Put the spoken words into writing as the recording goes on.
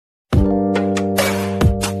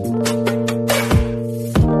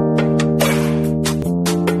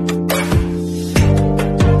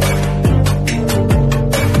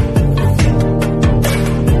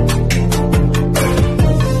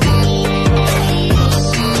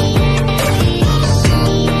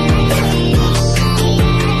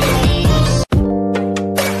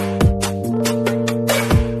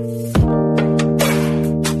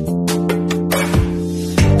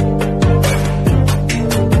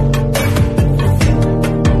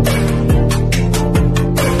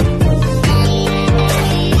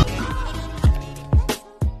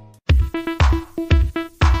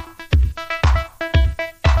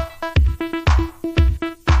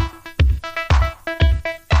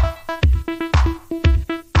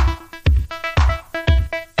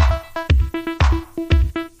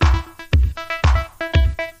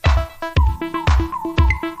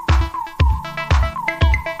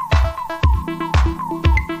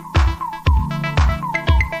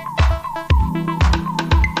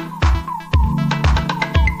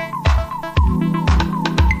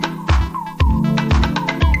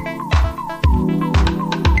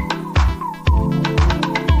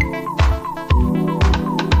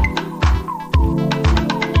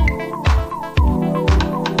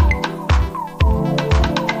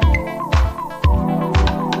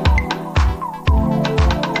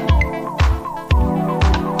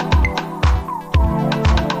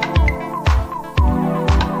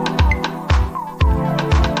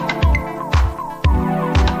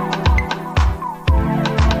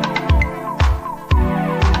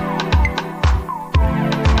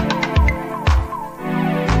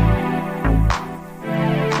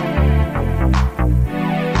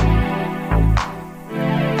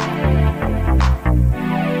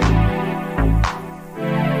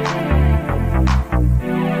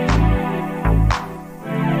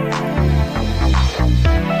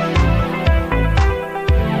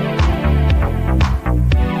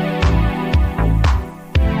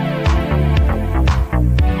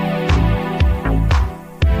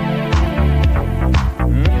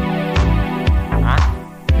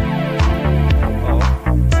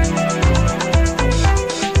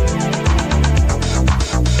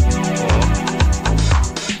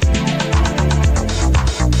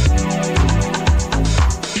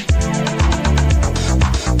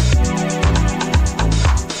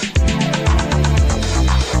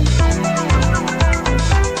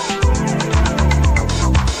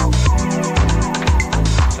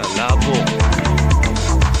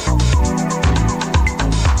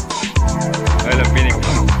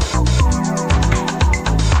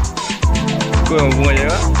ko yung bunga niya.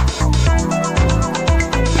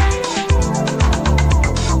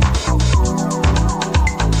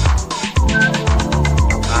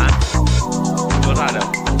 Ha? Ito sana.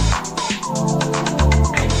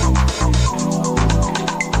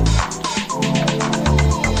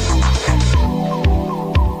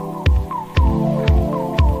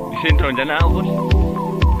 Sintro dyan na ako.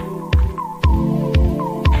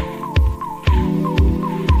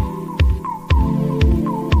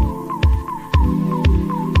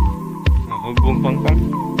 Hugbong pangpang.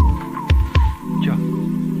 Tiyo.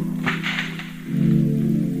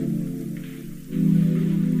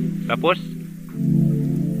 Tapos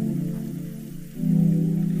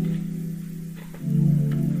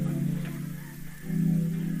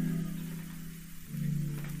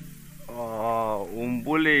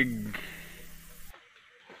umbulig.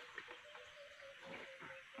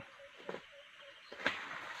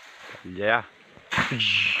 Yeah.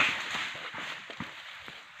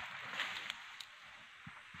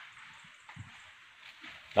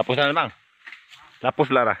 Tapos na bang? Tapos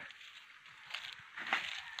Lara.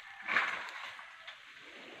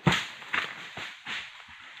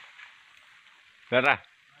 Lara.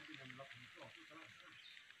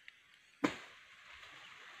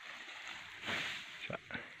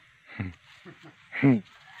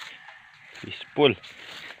 Peaceful.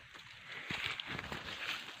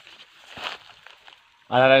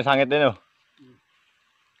 Ano na yung sangit din oh.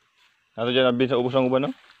 Ato dyan abin sa ubos ng uban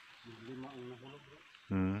no?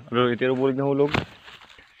 Ano itiro-bulig na hulog.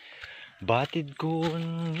 Batid ko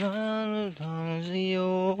nga sa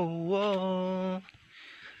iyo.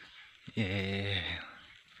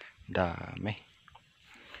 Dami.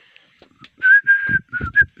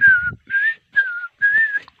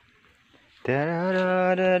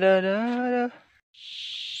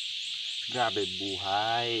 Grabe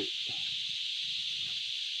buhay.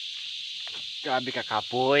 Grabe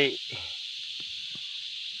kakapoy.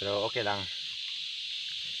 Pero okay lang.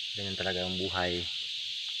 Ganyan talaga ang buhay.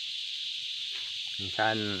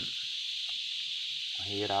 Minsan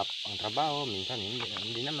mahirap ang trabaho, minsan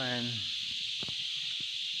hindi naman.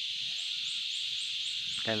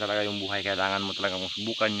 Kaya talaga yung buhay, kailangan mo talaga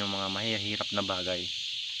subukan yung mga mahirap na bagay.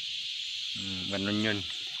 Ganun yun.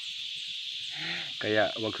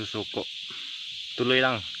 Kaya wag susuko. Tuloy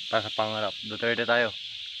lang para sa pangarap. Duterte tayo.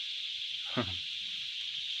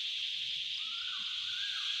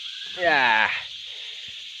 Yeah.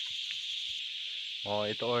 Oh,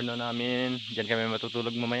 ito orno namin. Diyan kami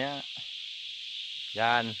matutulog mamaya.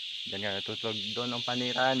 Yan. Diyan kami matutulog. Doon ang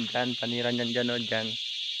paniran. Diyan, paniran yan dyan. Oh, dyan.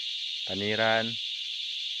 Paniran.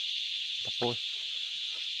 Tapos.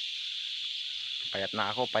 Payat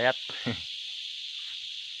na ako. Payat.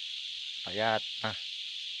 Payat.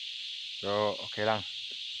 So, okay lang.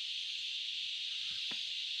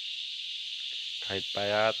 Kahit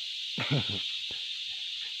payat.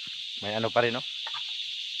 May ano pa rin, no?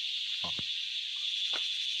 Oh.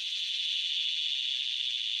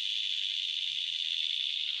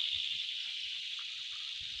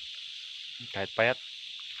 Kahit payat,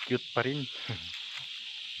 cute pa rin.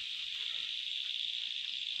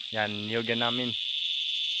 Yan, niyog yan namin.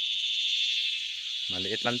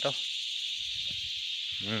 Maliit lang to.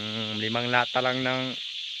 5 lata lang ng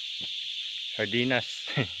sardinas.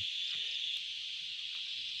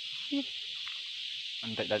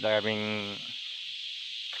 Ang daming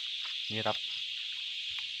hirap.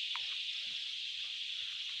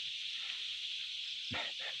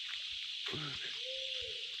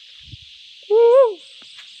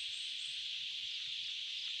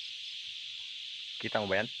 Kita mo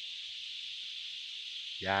ba yan?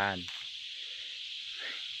 Yan.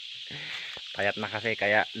 Payat na kasi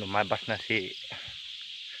kaya lumabas na si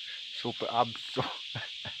Super Abso.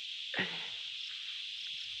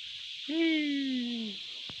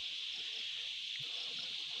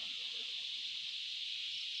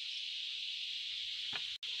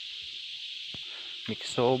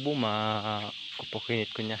 Miksobo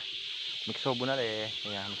kupukinit ko niya. Miksobo na le.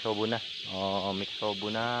 Ayan, miksobo na. Oh,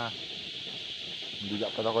 miksobo na.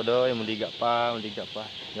 Mundiga pa ako doy, mundiga pa.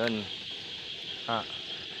 Yun. Ha.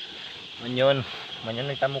 Manyon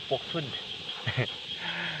nagtamukpok sud.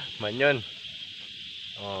 Manyon.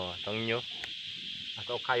 Oh, tong nyo.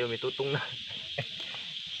 Ato kayo mitutong na.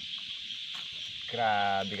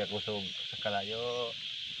 Grabe ka kusog sa kalayo.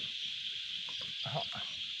 Oh.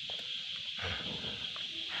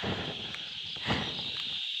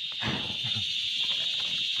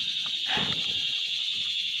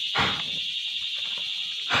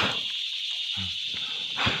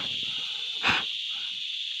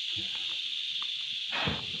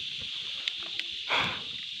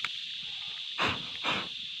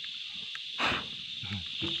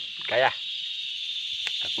 Kaya.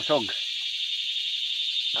 Kusog.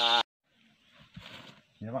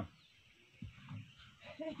 Ini bang.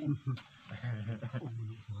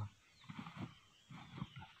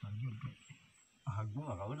 Aku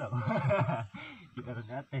nggak tahu dah. Kita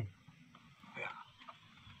regate.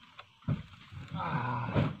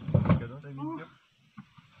 Kalau saya minum.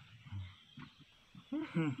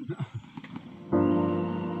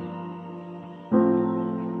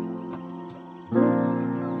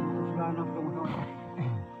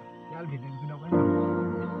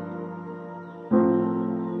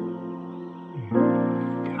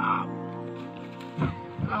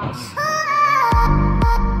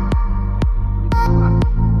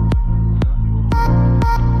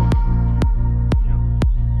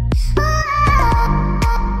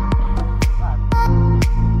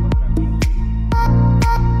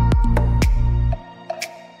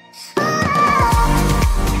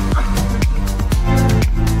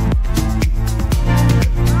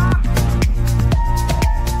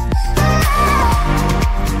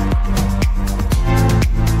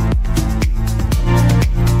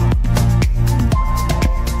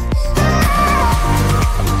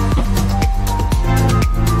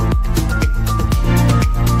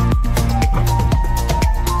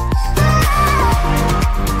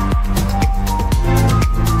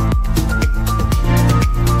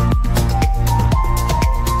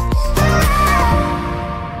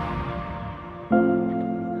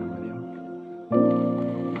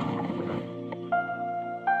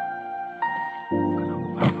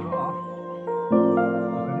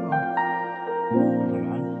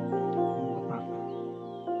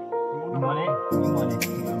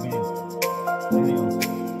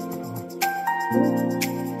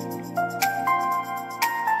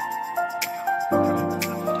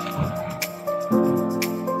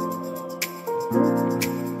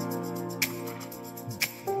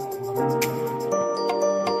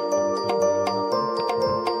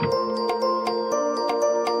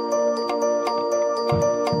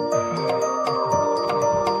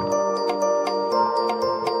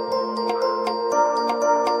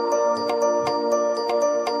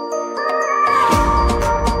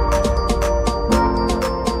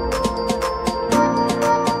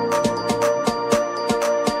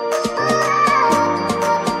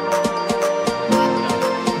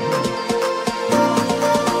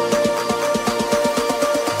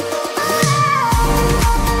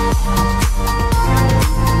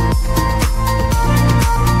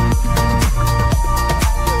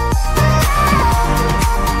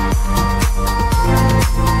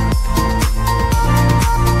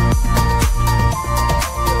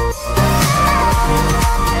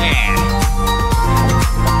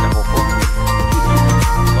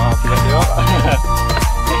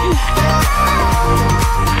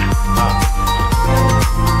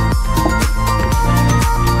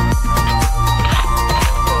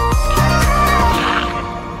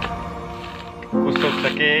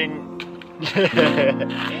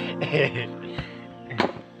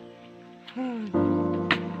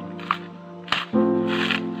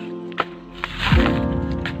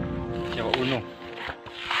 Siapa uno?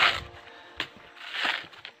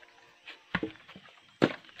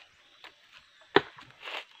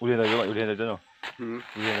 Udah tadi, udah tadi no.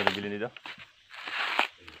 Udah tadi bilin itu.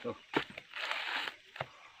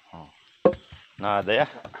 Oh. Nah, ada ya.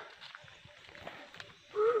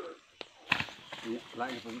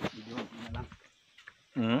 Lagi pun video na lang.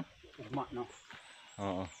 Ugma no.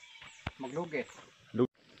 Oo. Maglugit.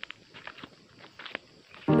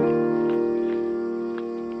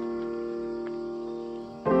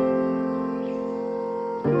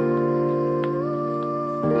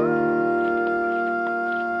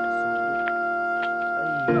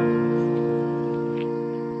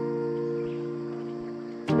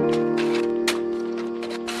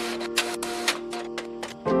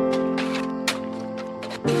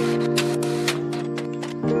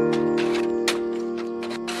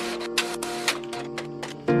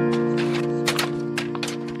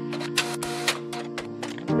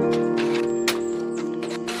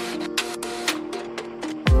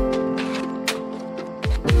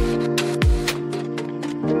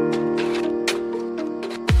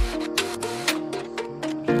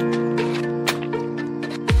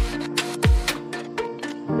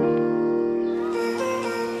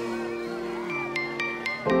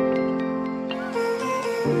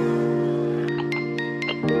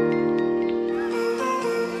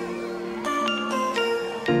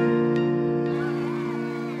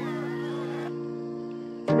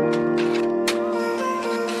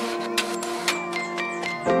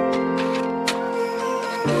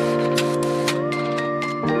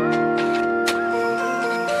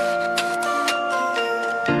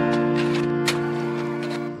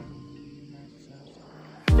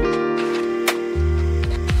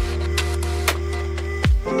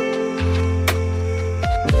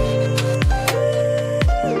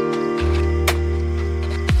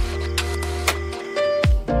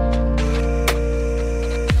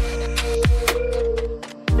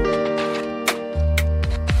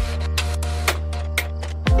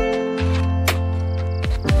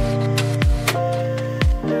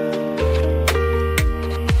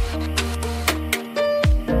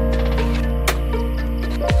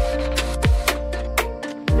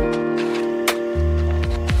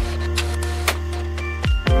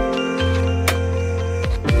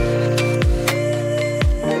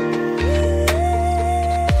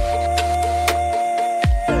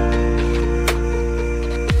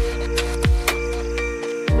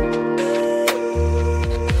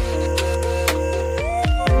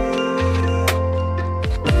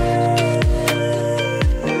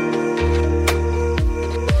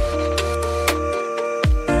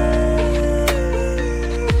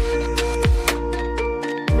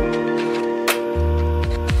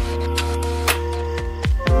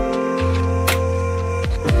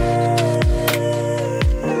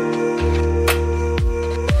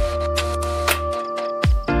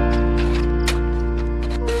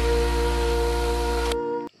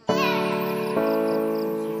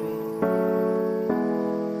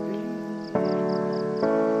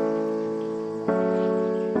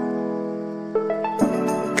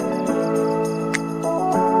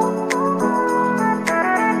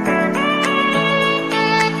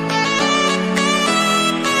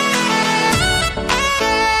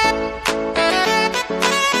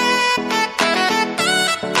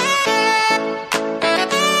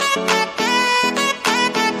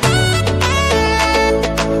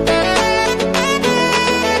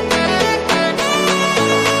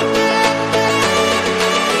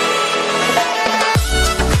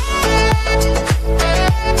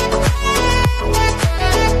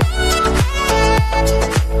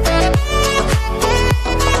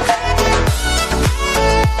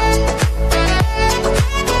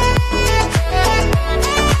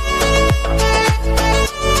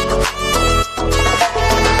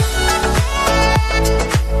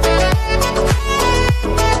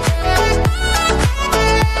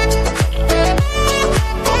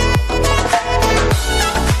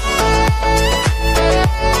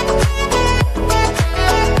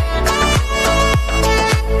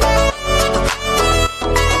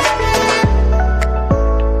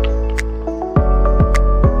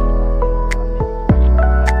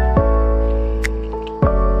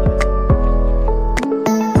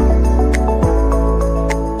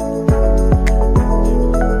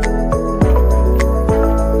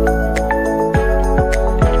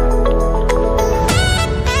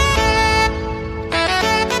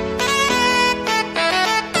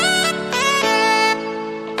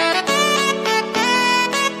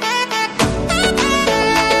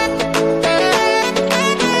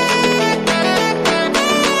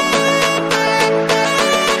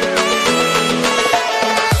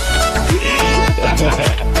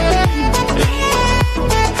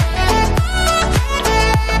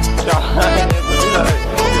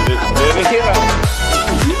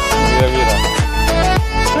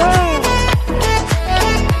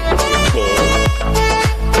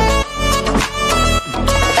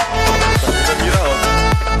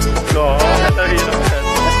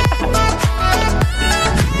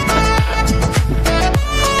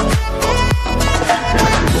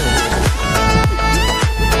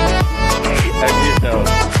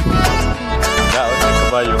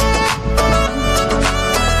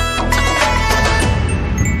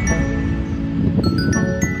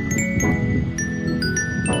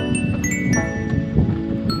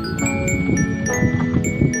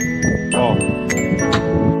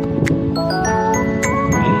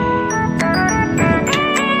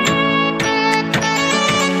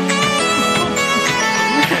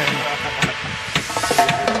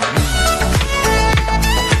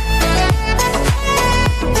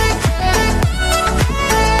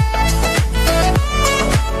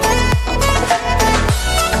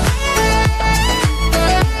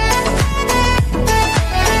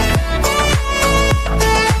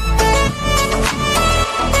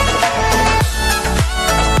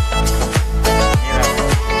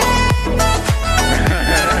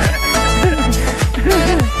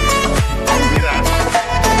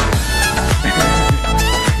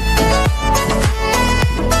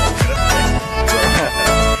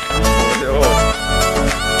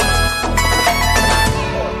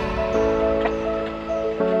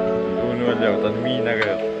 Sabi ako, tanmina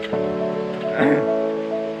kayo.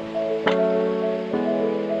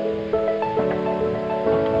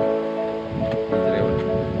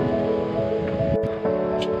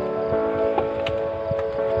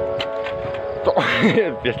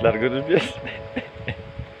 Pies largo ng pies.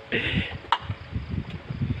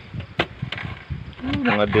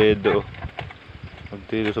 Mga dedo.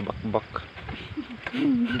 Magdedo sa bakbak.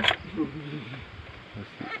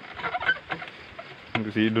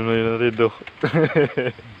 Sino na yun ang dedo?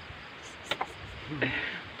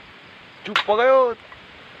 Chupa kayo!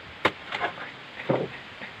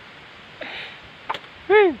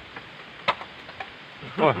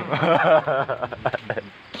 Oh.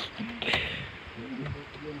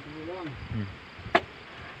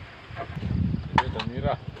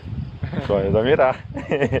 Tamira. So, ayo Tamira.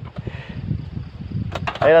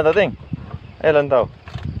 Ayo lang tating. Ayo lang tao.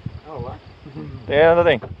 Oh, Ayo lang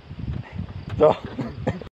tating. So.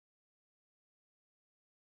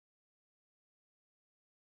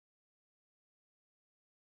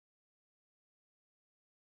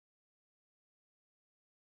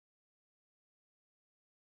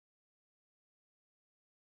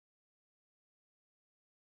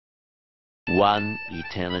 One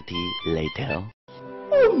eternity later.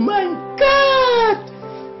 Oh my God!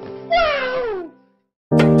 Wow!